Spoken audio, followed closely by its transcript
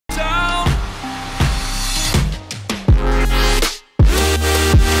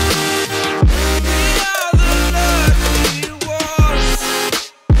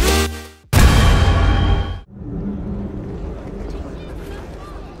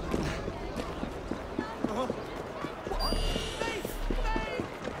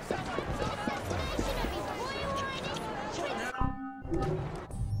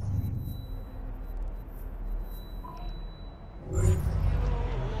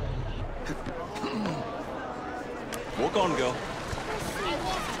Walk on, girl.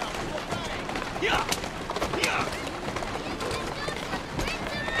 Yeah! Yeah!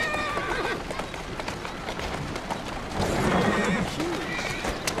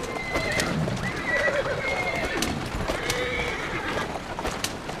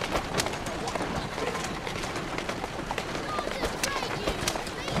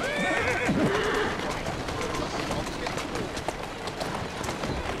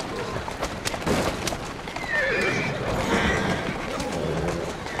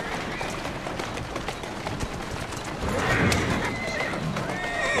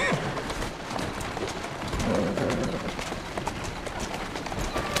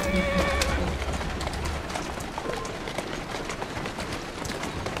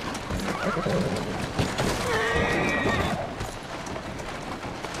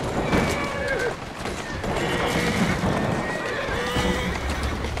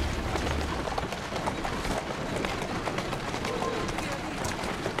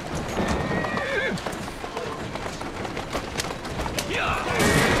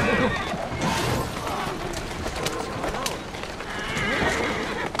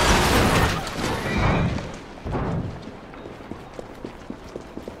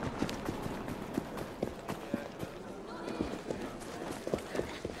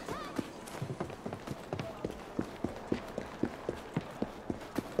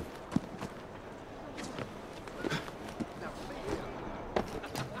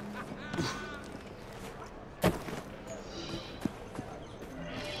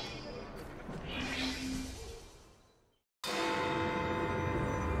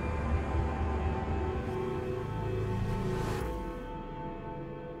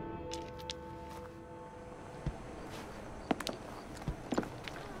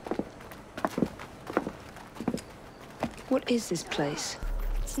 What is this place?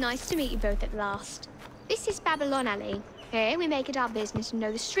 It's nice to meet you both at last. This is Babylon Alley. Here we make it our business to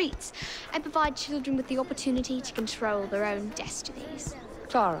know the streets and provide children with the opportunity to control their own destinies.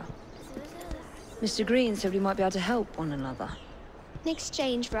 Clara. Mr. Green said we might be able to help one another. In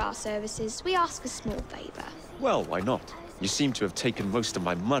exchange for our services, we ask a small favor. Well, why not? You seem to have taken most of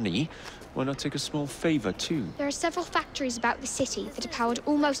my money. Why not take a small favor, too? There are several factories about the city that are powered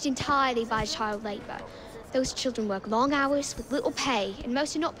almost entirely by child labor. Those children work long hours with little pay, and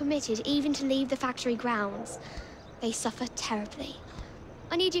most are not permitted even to leave the factory grounds. They suffer terribly.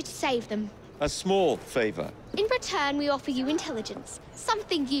 I need you to save them. A small favor. In return, we offer you intelligence,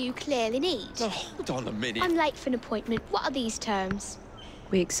 something you clearly need. Now, hold on a minute. I'm late for an appointment. What are these terms?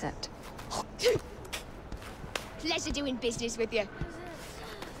 We accept. Pleasure doing business with you.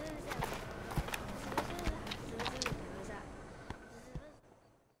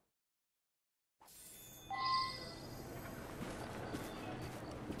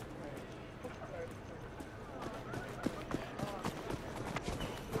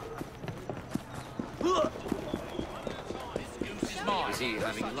 Is he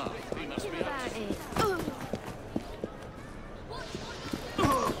having love? He must be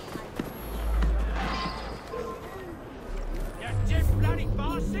You bloody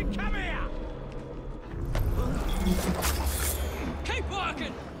bastard, come here! Keep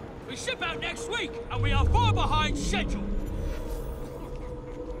working! We ship out next week, and we are far behind schedule.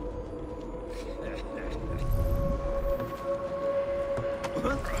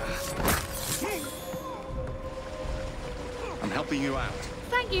 I'm helping you out.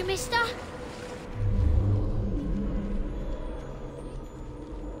 Thank you, mister.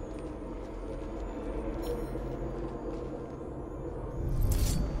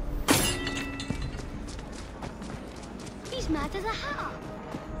 He's mad as a hat.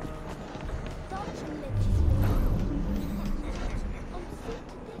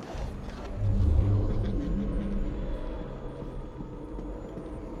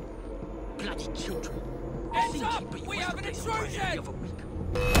 Bloody children. Heads up! We have an intrusion!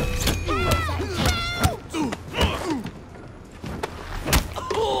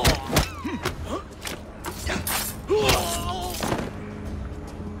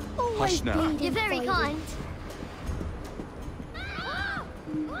 Hush now. You're very kind.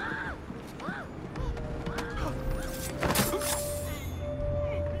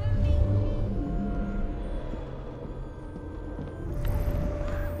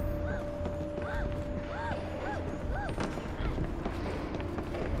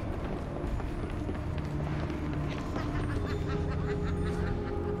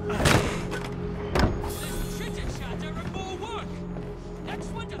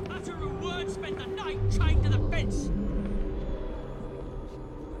 Spend the night trying to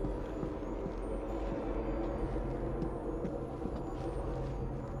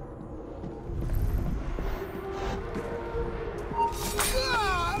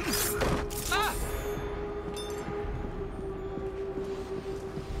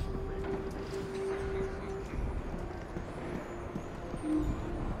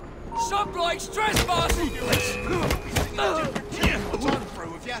some bloke's trespassing! What's on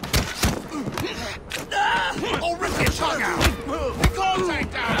through with you? I'll rip your tongue out! We can't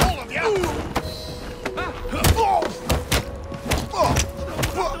take down all of you!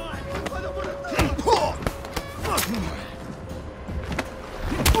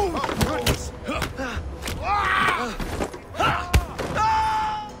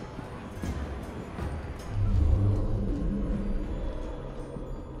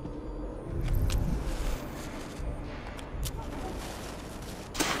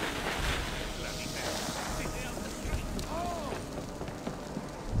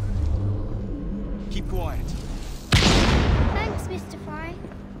 Keep quiet. Thanks, Mr. Fry.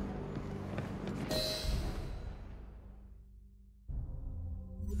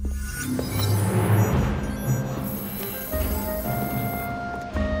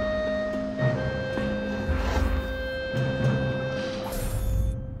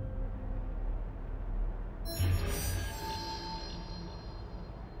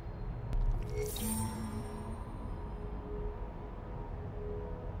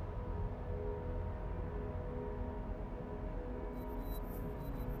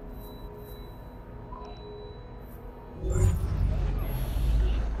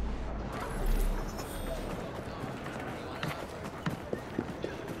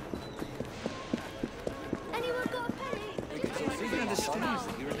 Anyone got a penny?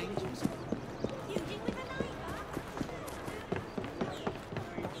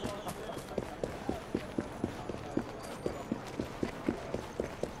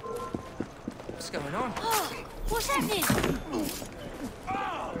 What's going on? What's happening?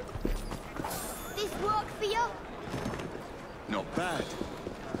 This work for you? Not bad.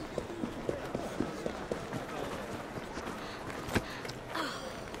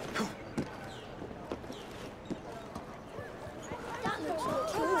 That looks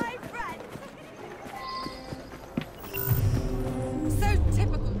okay. So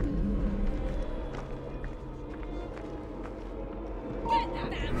typical. Get that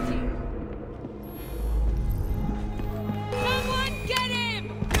damn thing. Someone get him!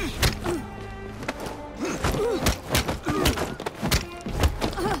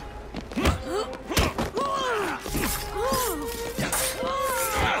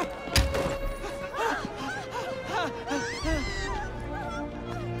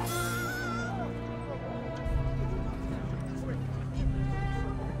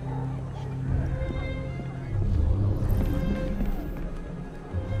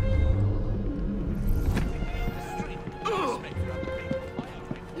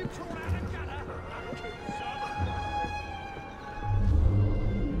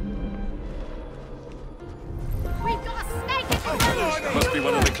 We've got a snake in the room! Must be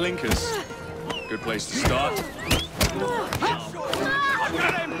one of the clinkers. Good place to start.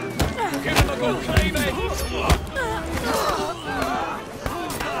 Get him! Give him a good cleavage!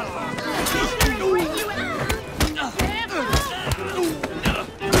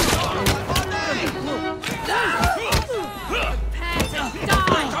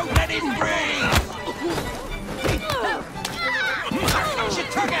 Don't let him breathe! Get your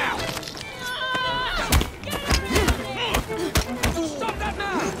tongue out! Stop that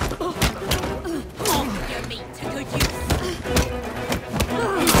now! Your meat to good use.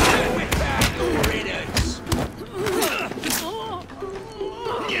 With that, riddance!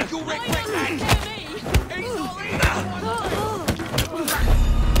 You'll regret that!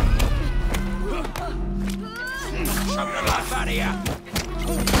 Shove the life out of you!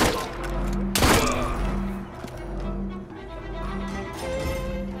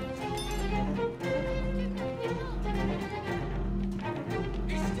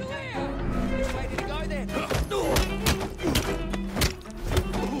 He's still here! Which way did he go then?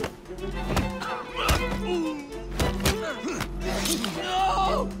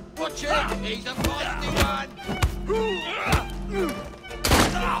 No! Watch it! He's a feisty one!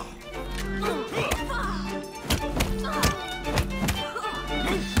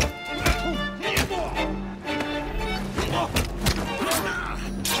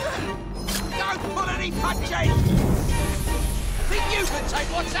 Don't pull any punches! Think you can take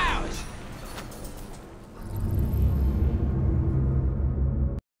what's ours?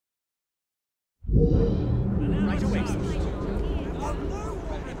 Right away,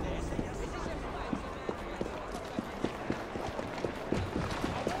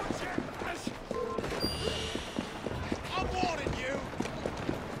 I'm warning you!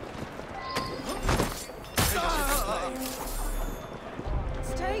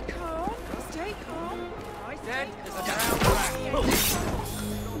 Stay calm. Stay calm. Dead as a brown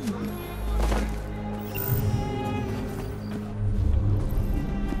rat.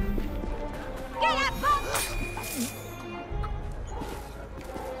 Get that box!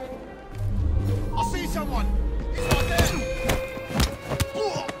 I see someone! He's right there!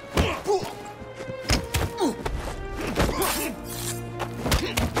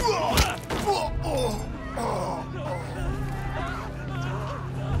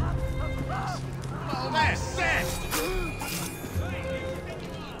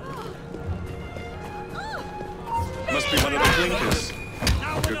 Must be one of the clinkers.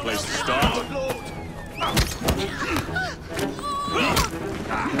 Good place to start.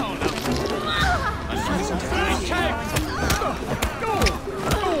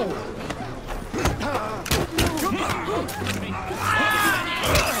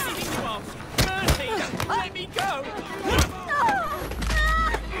 Let me go!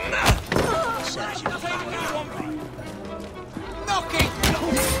 Knocking!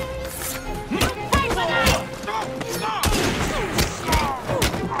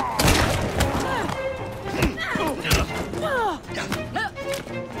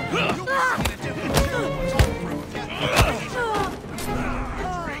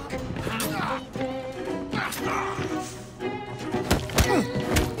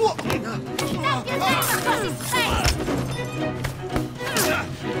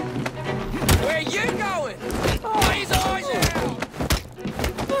 Where you going? Eyes out!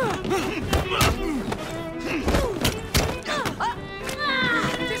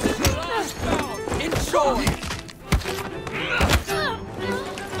 This is the last bout. Enjoy!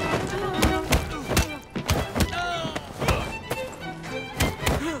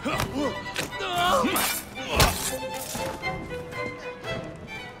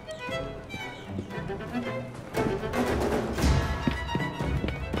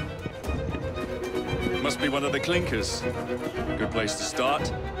 Must be one of the clinkers. Good place to start.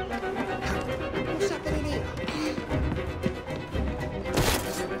 What's happening here?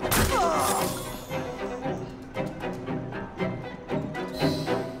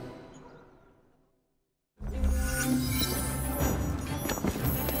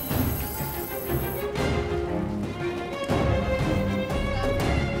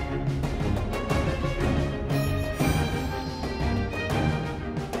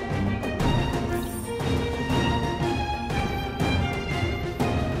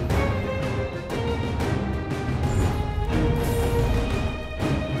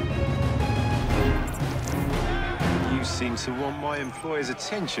 You seem to want my employer's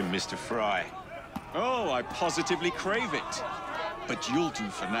attention, Mr. Fry. Oh, I positively crave it. But you'll do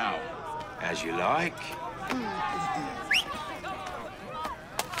for now. As you like.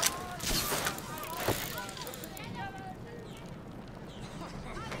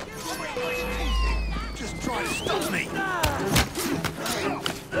 Just try to stop me!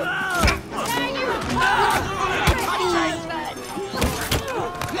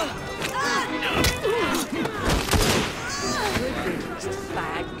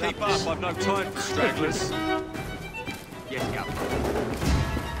 Keep up, I've no time for stragglers. Yes, go.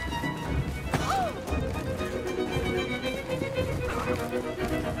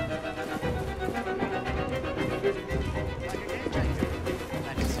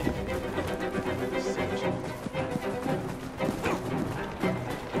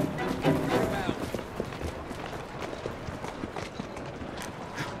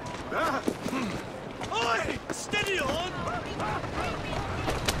 Oi! Steady on!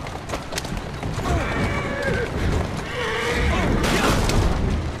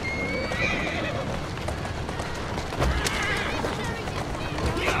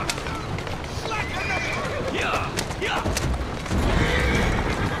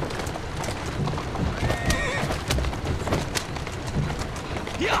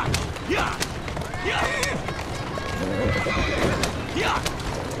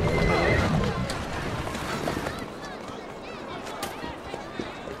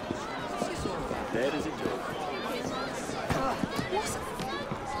 There does it go.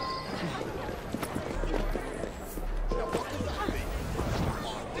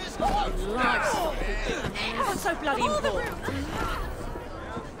 What's so bloody important?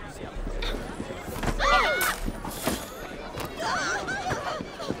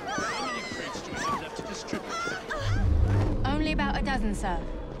 Only about a dozen, sir.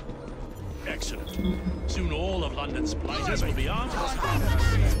 Excellent. Soon all of London's prizes will be armed.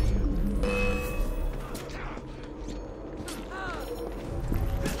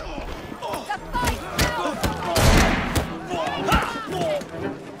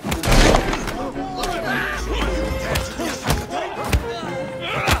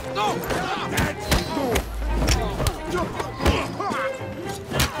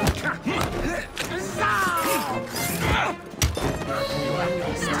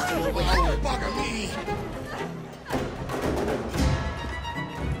 Bugger me!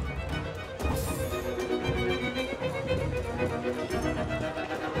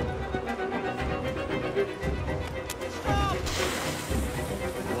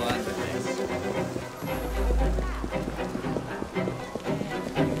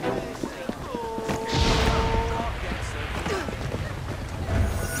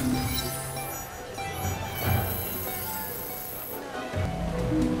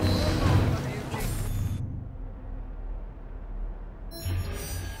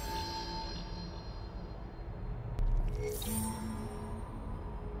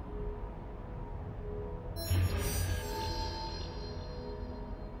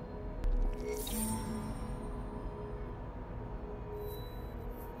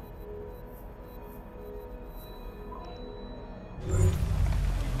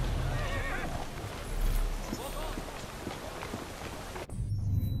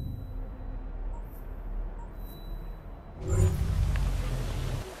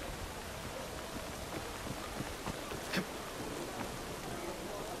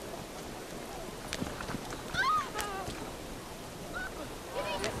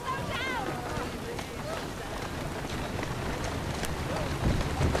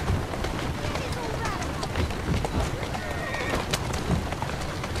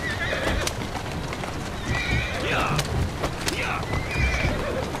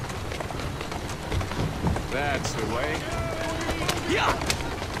 That's the way.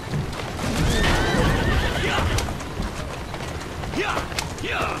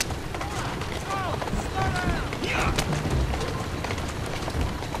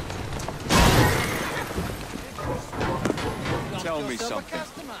 Tell me something.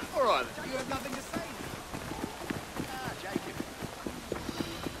 All right, you have nothing to say. Jacob.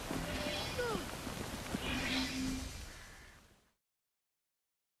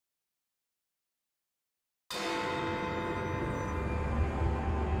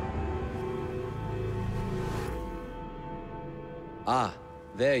 Ah,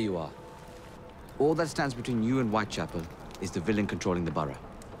 there you are. All that stands between you and Whitechapel is the villain controlling the borough.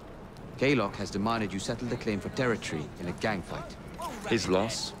 Kaylock has demanded you settle the claim for territory in a gang fight. His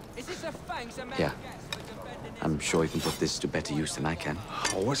loss? Yeah. I'm sure he can put this to better use than I can.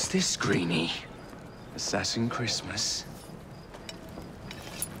 Oh, what's this, Greenie? Assassin Christmas?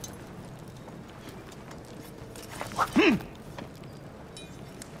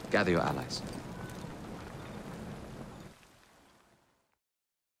 Gather your allies.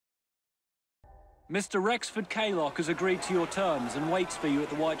 Mr. Rexford Kaylock has agreed to your terms and waits for you at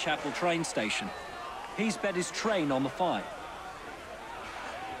the Whitechapel train station. He's bet his train on the fight.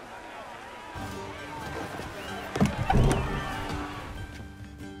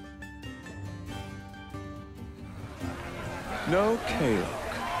 No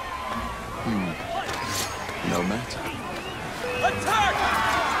Kaylock. No matter.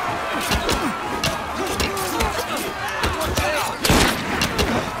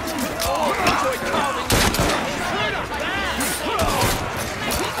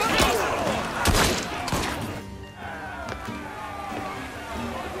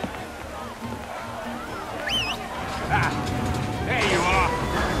 There you are!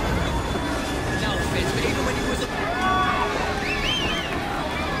 No offense, but even when he was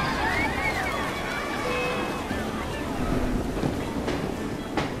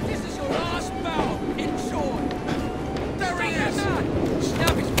This is your last bout, in short! There he is!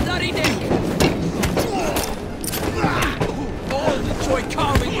 Snap his bloody neck! All enjoy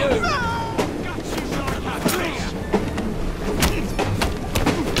carving you!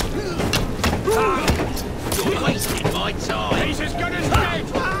 You're wasting my time! He's as good as dead!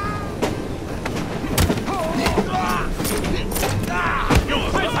 You're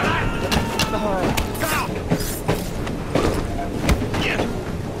fit for that!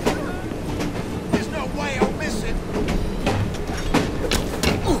 There's no way I'll miss it!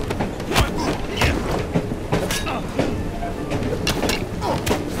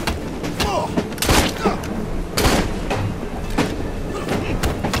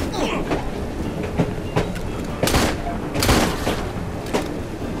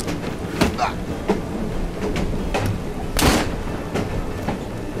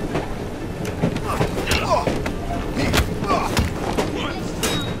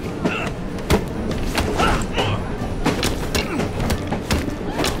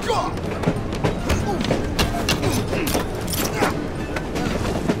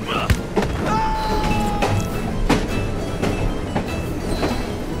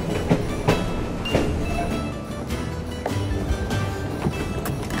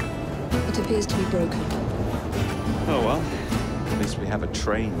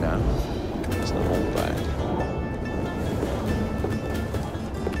 train now. It's not all bad.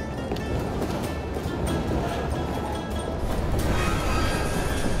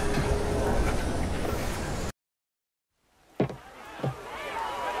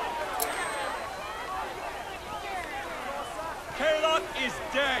 Kaylock is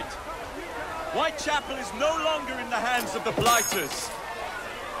dead. Whitechapel is no longer in the hands of the Blighters.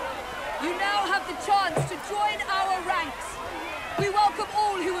 You now have the chance to join our ranks. We welcome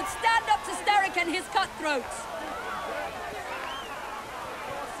all who would stand up to Starrick and his cutthroats.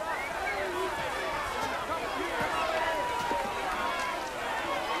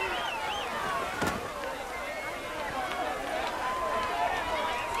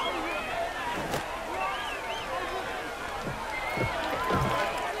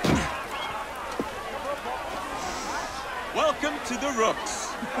 Welcome to the Rooks.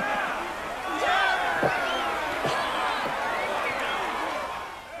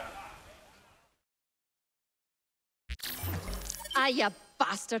 Ah, you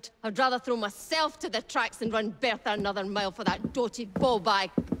bastard. I'd rather throw myself to the tracks than run Bertha another mile for that doted ball-bag.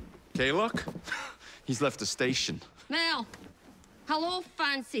 Kaylock? He's left the station. Well, hello,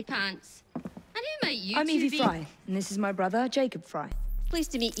 fancy pants. And who might you I'm two Evie be? Fry, and this is my brother, Jacob Fry.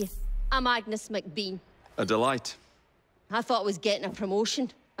 Pleased to meet you. I'm Agnes McBean. A delight. I thought I was getting a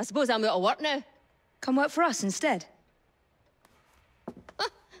promotion. I suppose I'm out of work now. Come work for us instead.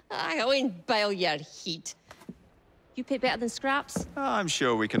 I go and bile your heat. You pay better than scraps? I'm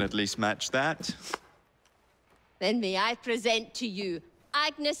sure we can at least match that. Then may I present to you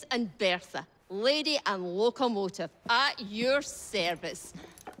Agnes and Bertha, lady and locomotive, at your service.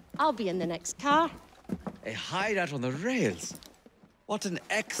 I'll be in the next car. A hideout on the rails. What an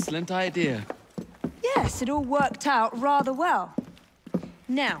excellent idea. Yes, it all worked out rather well.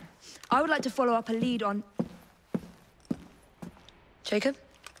 Now, I would like to follow up a lead on... Jacob?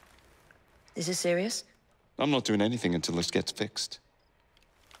 Is this serious? I'm not doing anything until this gets fixed.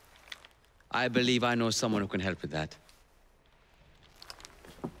 I believe I know someone who can help with that.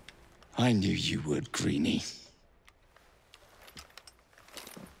 I knew you would, Greenie.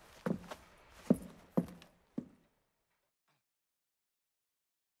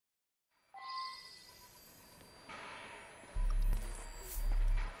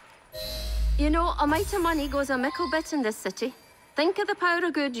 You know, a mite of money goes a mickle bit in this city. Think of the power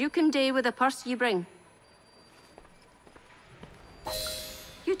of good you can do with the purse you bring.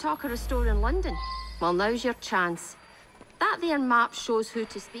 You talk of a store in London. Well, now's your chance. That there map shows who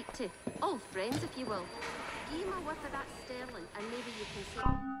to speak to. All friends, if you will. Give him a whiff of that sterling, and maybe you can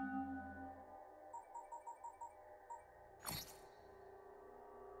say...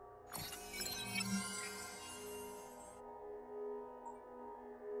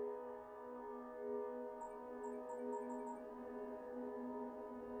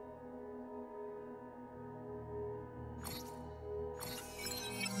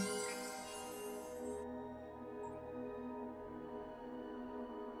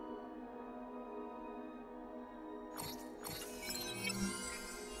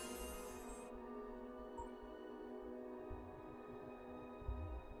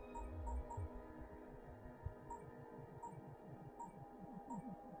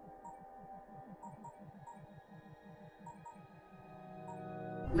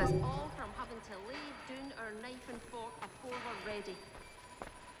 That's all from having to lay down our knife and fork afore we're ready.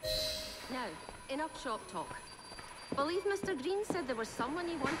 Now, enough shop talk. Believe Mr. Green said there was someone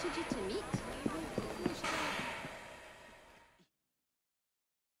he wanted you to meet.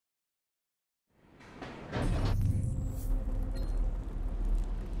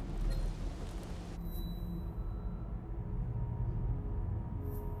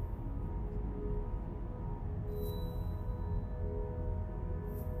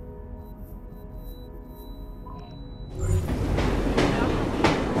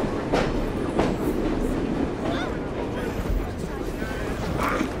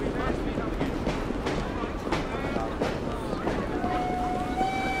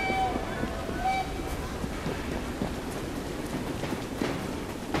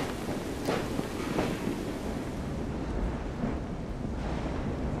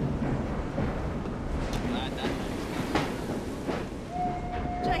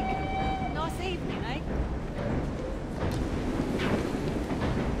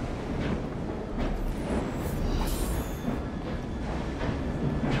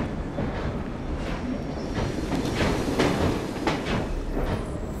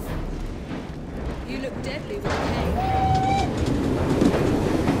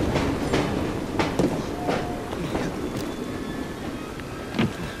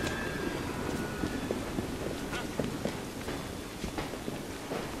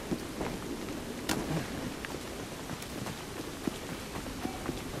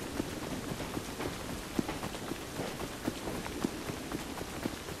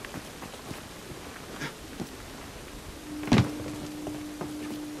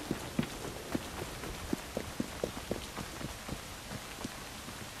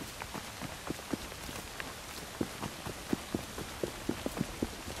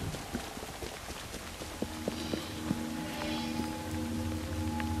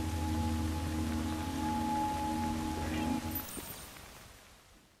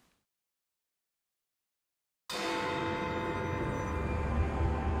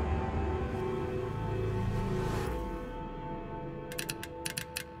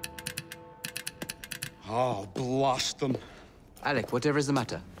 Oh, blast them. Alec, whatever is the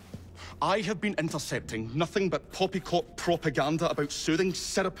matter? I have been intercepting nothing but poppycock propaganda about soothing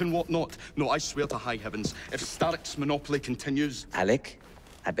syrup and whatnot. No, I swear to high heavens, if Starrick's monopoly continues... Alec,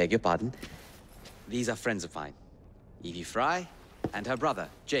 I beg your pardon. These are friends of mine. Evie Fry and her brother,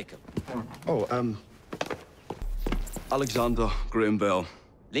 Jacob. Oh, Alexander Graham Bell.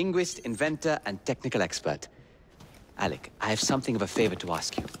 Linguist, inventor, and technical expert. Alec, I have something of a favor to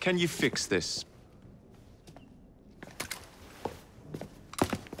ask you. Can you fix this?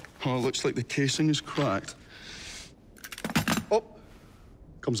 Oh, looks like the casing is cracked. Oh,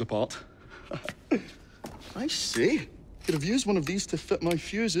 comes apart. I see. Could have used one of these to fit my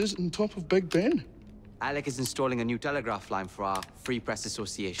fuses on top of Big Ben. Alec is installing a new telegraph line for our Free Press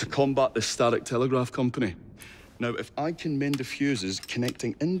Association. To combat the Starrick Telegraph Company. Now, if I can mend the fuses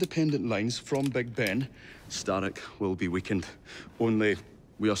connecting independent lines from Big Ben, Starrick will be weakened. Only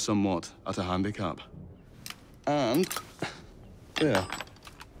we are somewhat at a handicap. And... there.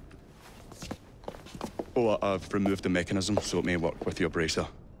 Oh, I've removed the mechanism so it may work with your bracer.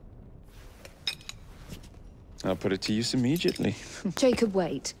 I'll put it to use immediately. Jacob,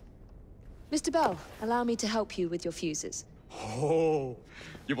 wait. Mr. Bell, allow me to help you with your fuses. Oh,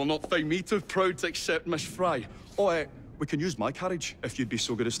 you will not find me too proud to accept Miss Fry. Oh, we can use my carriage, if you'd be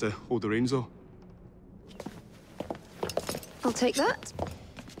so good as to hold the reins, though. I'll take that.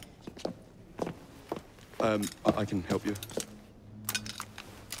 I can help you.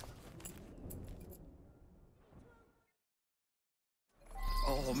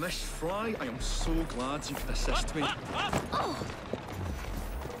 Oh, Miss Fry, I am so glad you could assist me.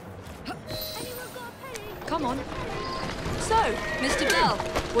 Come on. So, Mr. Bell,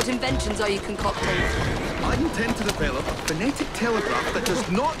 what inventions are you concocting? I intend to develop a phonetic telegraph that does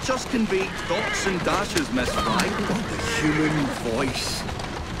not just convey dots and dashes, Miss Fry, but the human voice.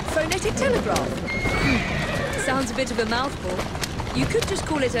 Phonetic telegraph? Sounds a bit of a mouthful. You could just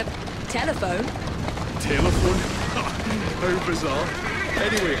call it a telephone. Telephone? How bizarre.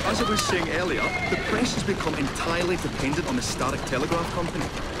 Anyway, as I was saying earlier, the press has become entirely dependent on the Starrick Telegraph Company.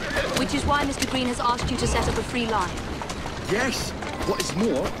 Which is why Mr. Green has asked you to set up a free line. Yes. What is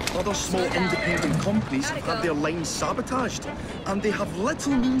more, other small independent companies have had their lines sabotaged, and they have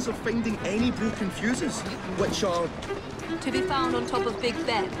little means of finding any broken fuses, which are... to be found on top of Big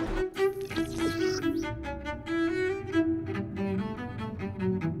Ben.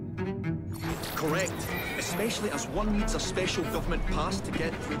 Correct. Especially as one needs a special government pass to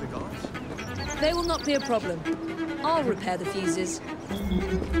get through the guards. They will not be a problem. I'll repair the fuses.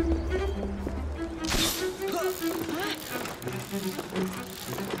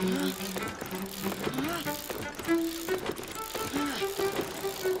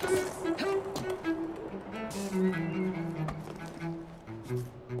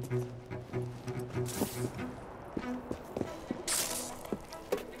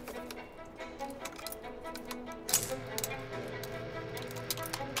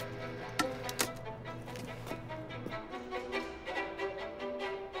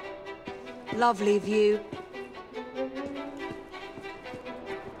 Lovely view.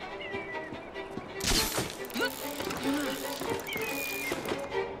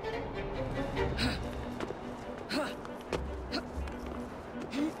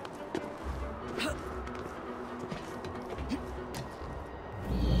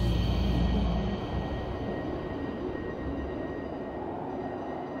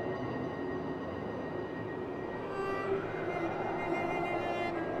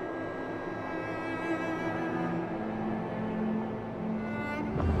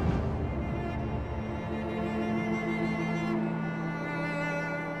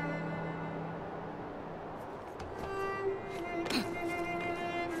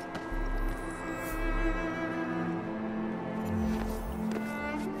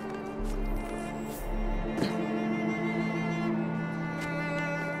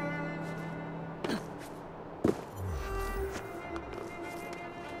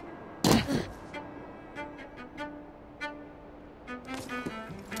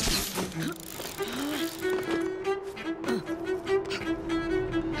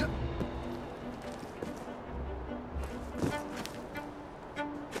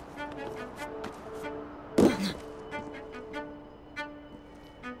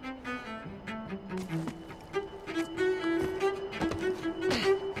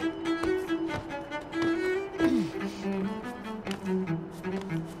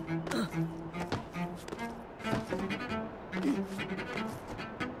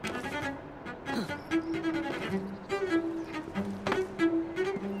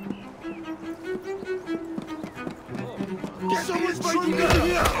 Someone's breaking in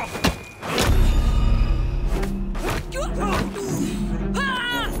here!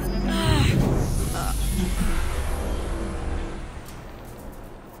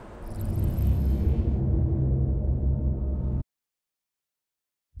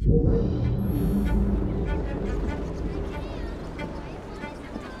 What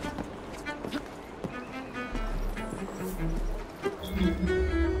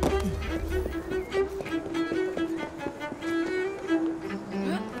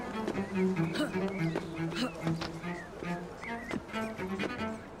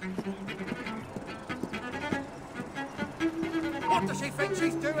does she think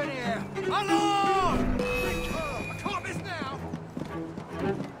she's doing here? Alarm! I can't miss now!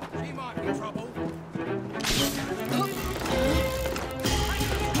 She might be trouble.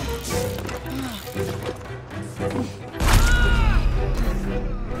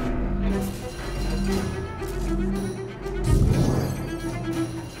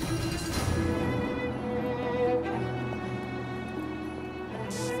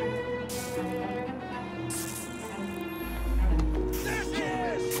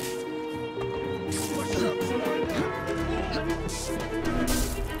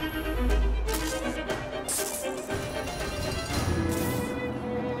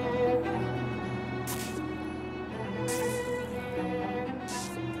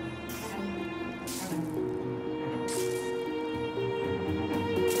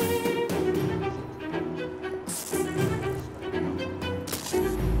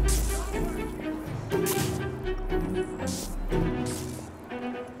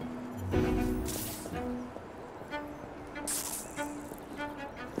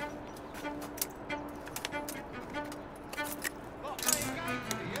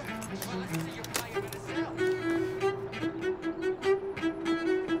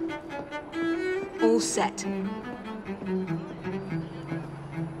 All set.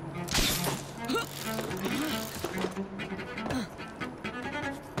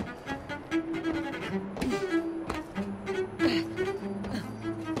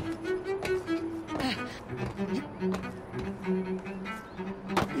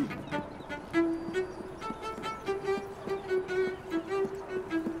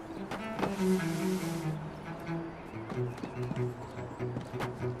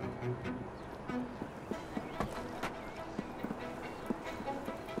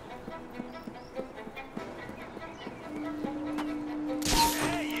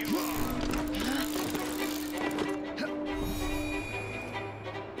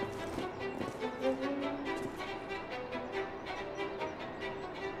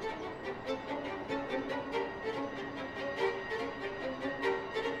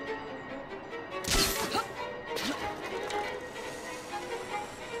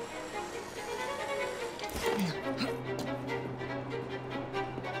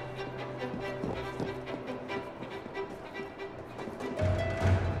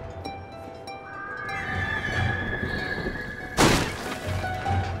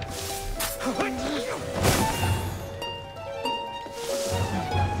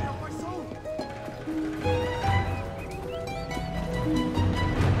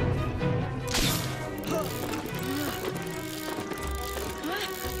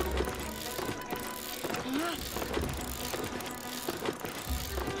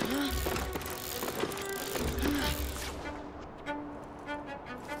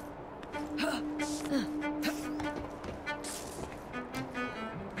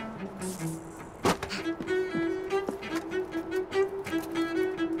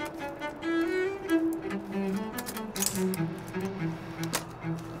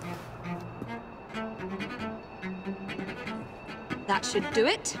 That should do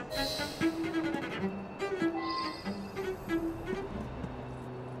it.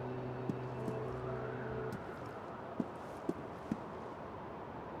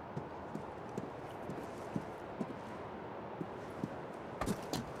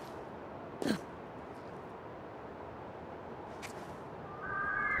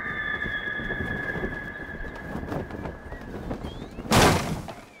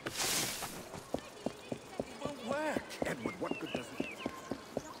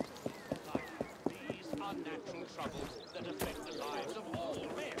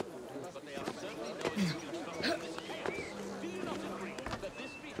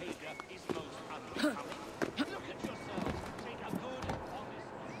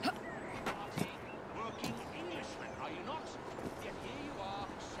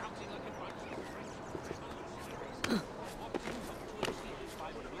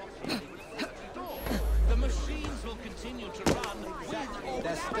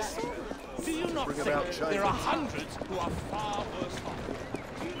 Do you not think there are hundreds who are far worse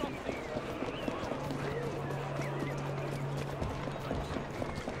off? Do you not think...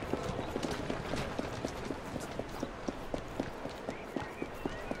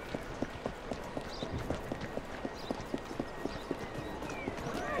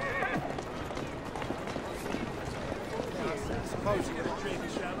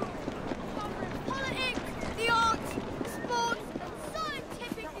 Politics, the arts, sports,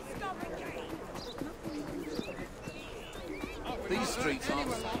 scientific discovery. These streets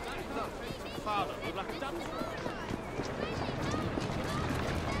aren't...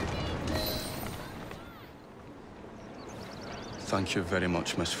 Thank you very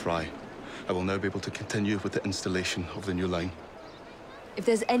much, Miss Fry. I will now be able to continue with the installation of the new line. If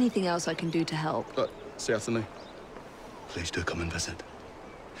there's anything else I can do to help... Certainly. Please do come and visit.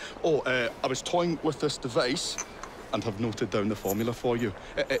 Oh, I was toying with this device and have noted down the formula for you.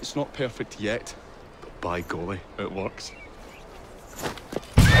 It's not perfect yet, but by golly, it works.